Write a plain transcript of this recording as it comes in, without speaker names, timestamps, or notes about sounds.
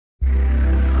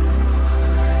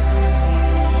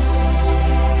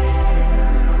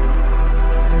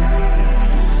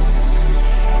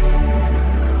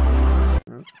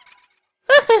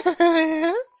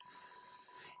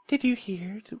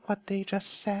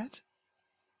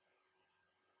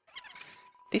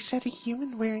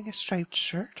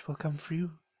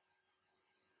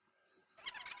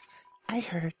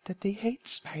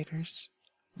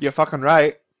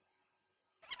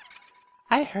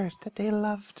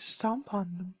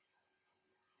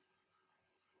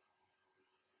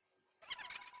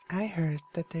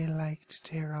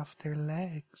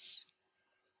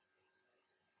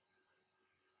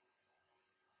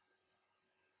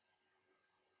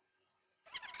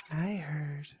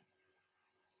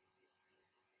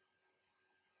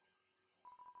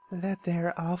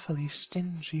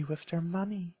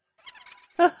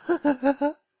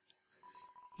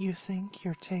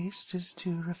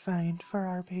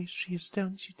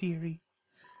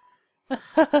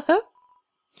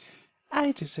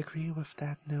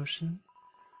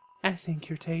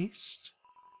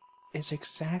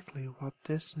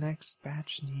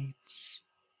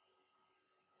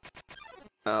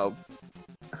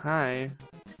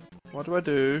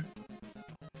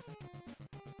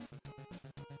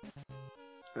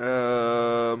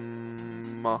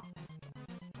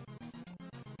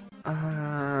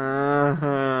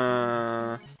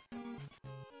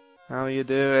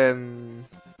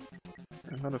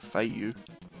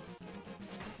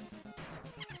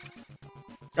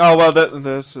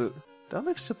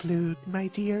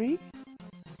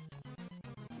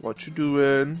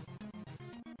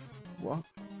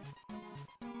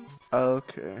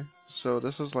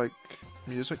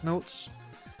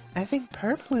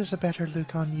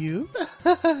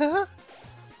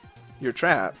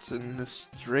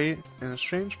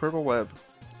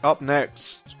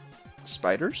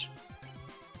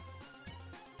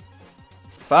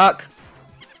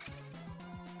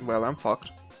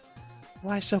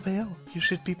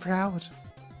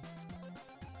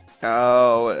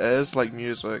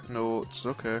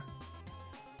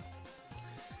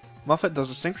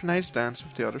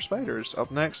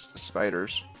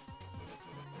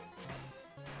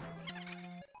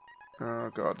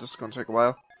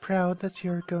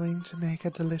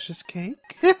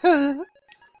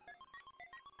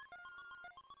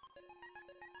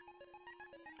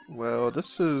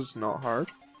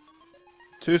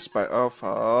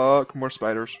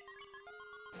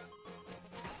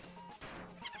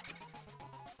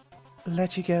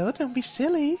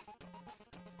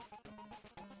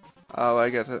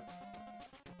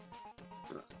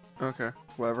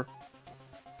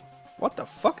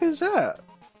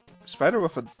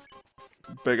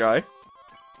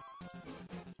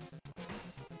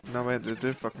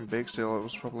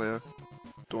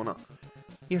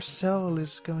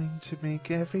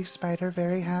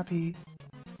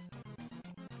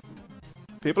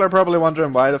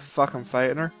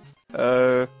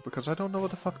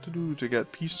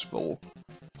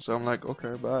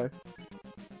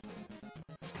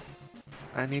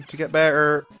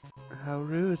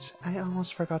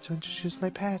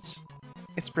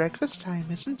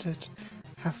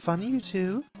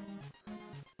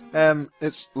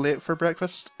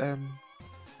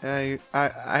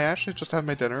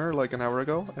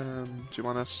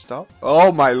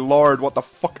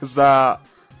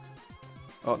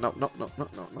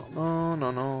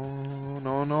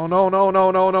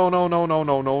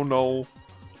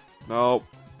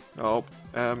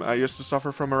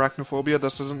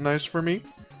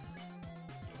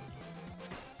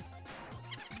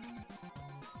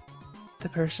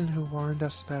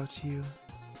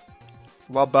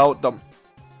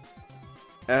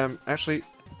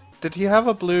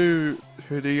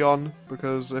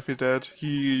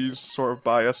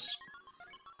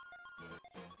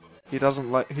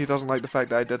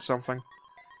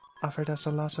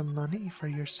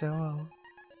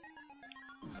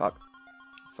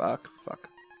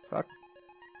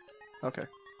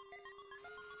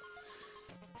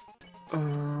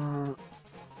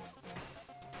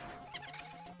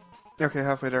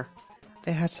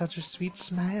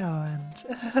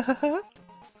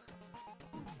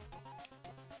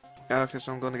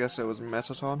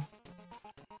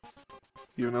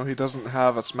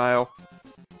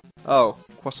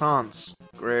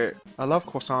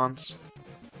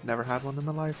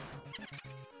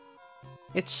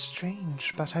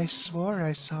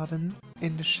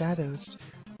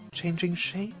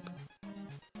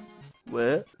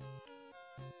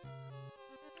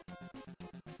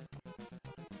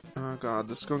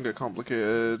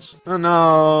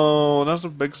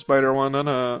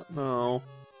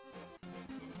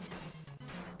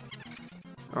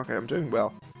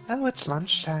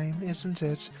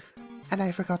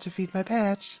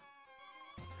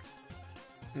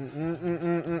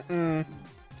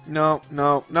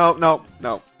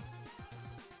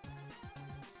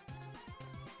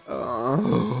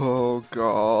Oh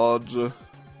god.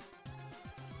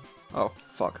 Oh,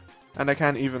 fuck. And I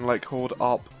can't even, like, hold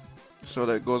up so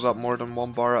that it goes up more than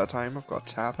one bar at a time. I've got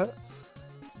to tap it.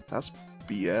 That's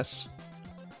BS.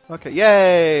 Okay,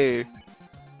 yay!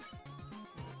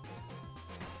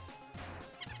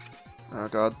 Oh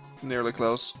god, nearly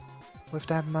close. With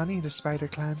that money, the spider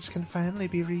clans can finally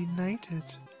be reunited.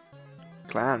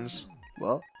 Clans?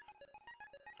 What?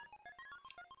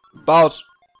 Boss!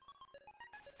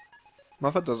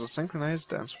 Muffet does a synchronized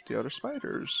dance with the other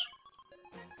spiders.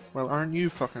 Well, aren't you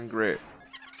fucking great?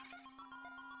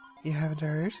 You haven't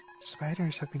heard?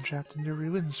 Spiders have been trapped in the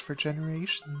ruins for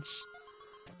generations.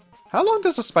 How long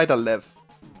does a spider live?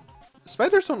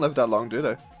 Spiders don't live that long, do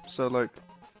they? So, like...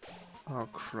 Oh,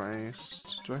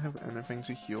 Christ. Do I have anything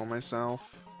to heal myself?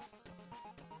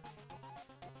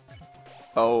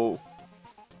 Oh.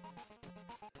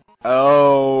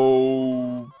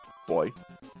 Oh, boy.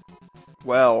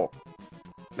 Well,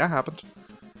 that happened.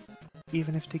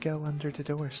 Even if they go under the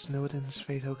door, Snowden's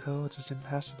fatal code is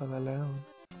impassable alone.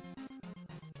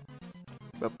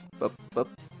 Bup, bup, bup,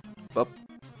 bup,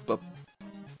 bup,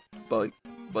 bite,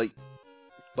 bite,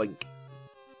 blink.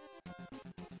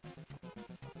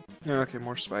 Okay,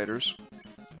 more spiders.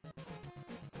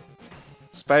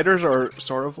 Spiders are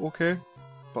sort of okay,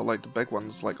 but like the big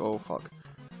ones, like, oh fuck.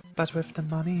 But with the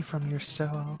money from your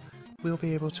soul, we'll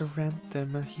be able to rent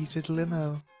them a heated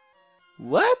limo.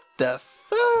 What the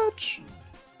fudge?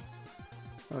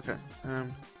 Okay,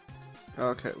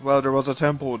 okay, well there was a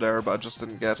temple there, but I just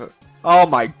didn't get it. Oh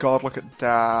my god, look at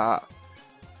that.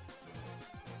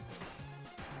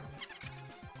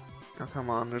 Oh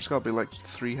come on, there's gotta be like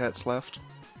 3 hits left.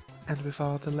 And with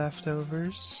all the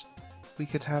leftovers, we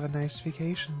could have a nice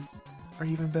vacation. Or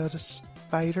even build a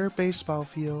spider baseball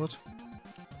field.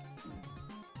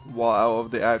 What, out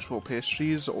of the actual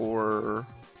pastries, or...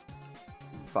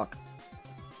 Fuck.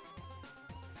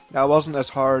 That wasn't as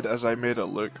hard as I made it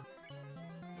look.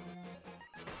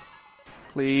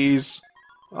 Please.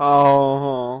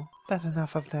 Oh. But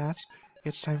enough of that.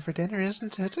 It's time for dinner,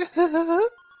 isn't it?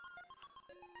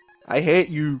 I hate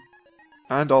you.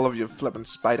 And all of you flippin'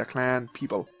 Spider Clan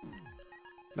people.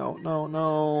 No, no,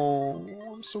 no.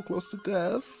 I'm so close to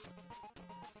death.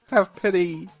 Have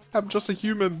pity. I'm just a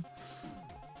human.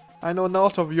 I know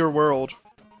not of your world.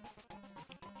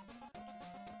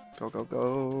 Go, go,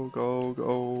 go, go,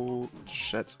 go.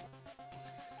 Shit.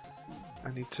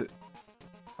 I need to...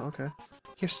 Okay.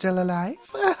 You're still alive?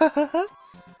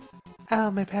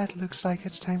 Oh, my pet, looks like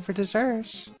it's time for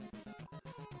dessert.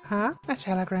 Huh? A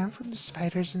telegram from the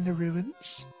spiders in the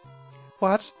ruins?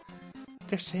 What?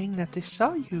 They're saying that they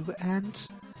saw you and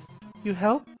you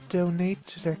helped donate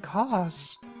to their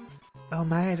cause. Oh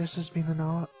my, this has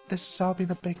all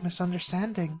been a big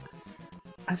misunderstanding.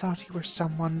 I thought you were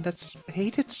someone that's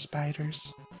hated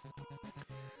spiders.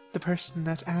 The person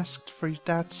that asked for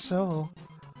that soul.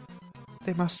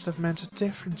 They must have meant a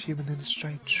different human in a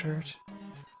striped shirt.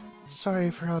 Sorry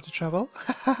for all the trouble.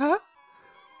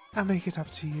 I'll make it up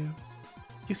to you.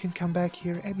 You can come back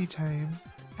here anytime,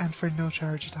 and for no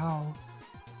charge at all.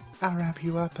 I'll wrap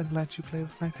you up and let you play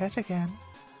with my pet again.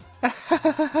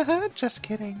 Just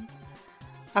kidding.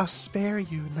 I'll spare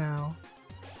you now.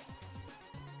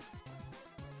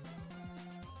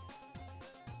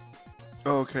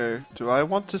 Okay, do I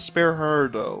want to spare her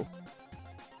though?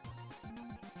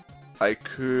 I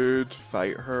could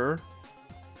fight her.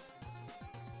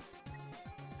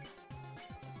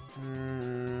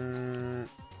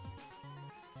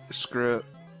 Screw it.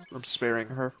 I'm sparing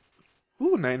her.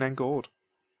 Ooh, 99 gold.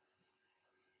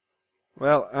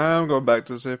 Well, I'm going back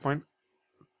to the save point.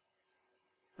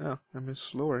 Oh, I move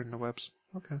slower in the webs.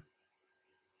 Okay.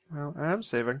 Well, I'm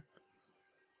saving.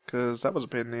 Because that was a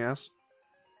pain in the ass.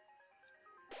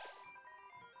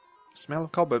 The smell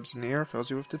of cobwebs in the air fills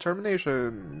you with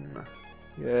determination.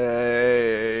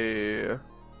 Yay.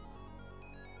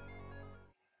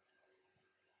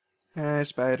 Hey,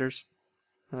 spiders.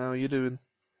 How you doing?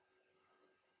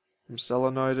 I'm still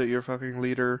annoyed at your fucking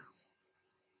leader.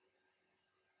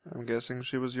 I'm guessing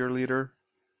she was your leader.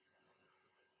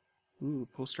 Ooh,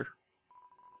 poster.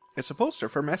 It's a poster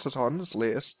for Metaton's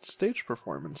latest stage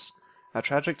performance. A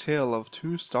tragic tale of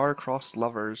 2 star-crossed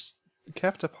lovers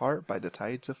kept apart by the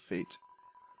tides of fate.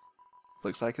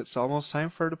 Looks like it's almost time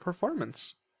for the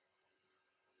performance.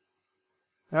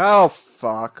 Oh,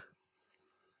 fuck.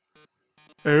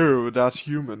 Oh, that's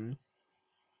human.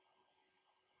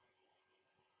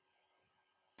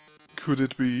 Could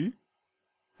it be?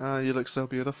 Ah, you look so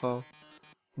beautiful.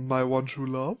 My one true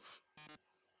love?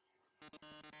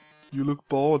 You look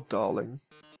bored, darling.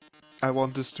 I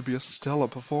want this to be a stellar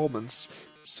performance,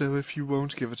 so if you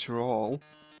won't give it your all,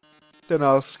 Then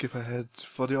I'll skip ahead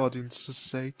for the audience's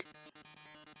sake.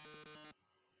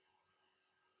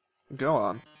 Go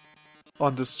on.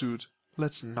 Understood.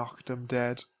 Let's knock them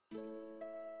dead.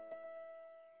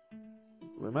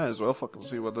 We might as well fucking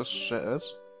see what this shit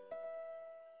is.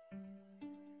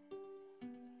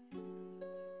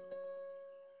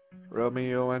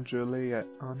 Romeo and Juliet,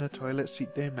 on the toilet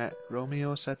seat they met.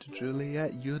 Romeo said to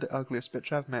Juliet, "You the ugliest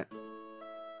bitch I've met."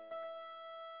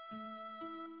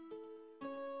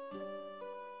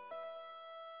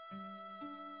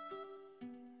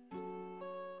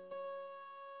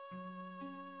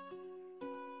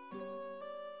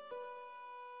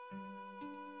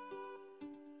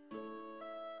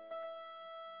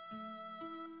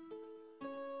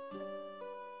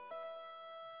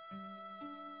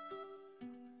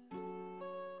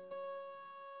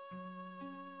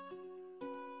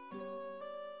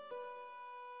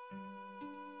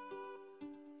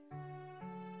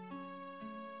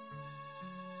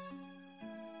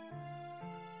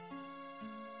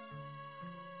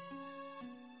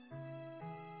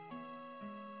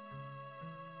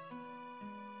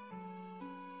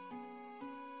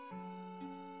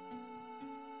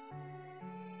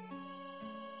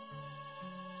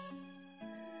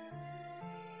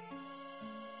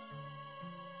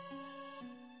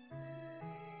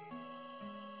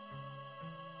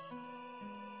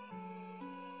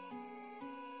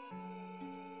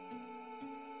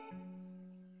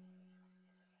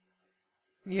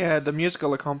 Yeah, the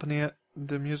musical accompaniment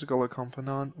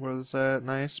was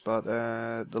nice, but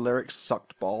the lyrics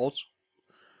sucked balls.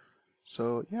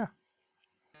 So yeah,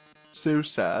 so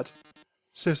sad.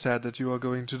 So sad that you are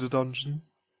going to the dungeon.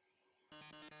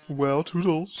 Well,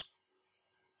 toodles.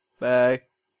 Bye.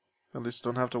 At least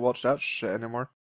don't have to watch that shit anymore.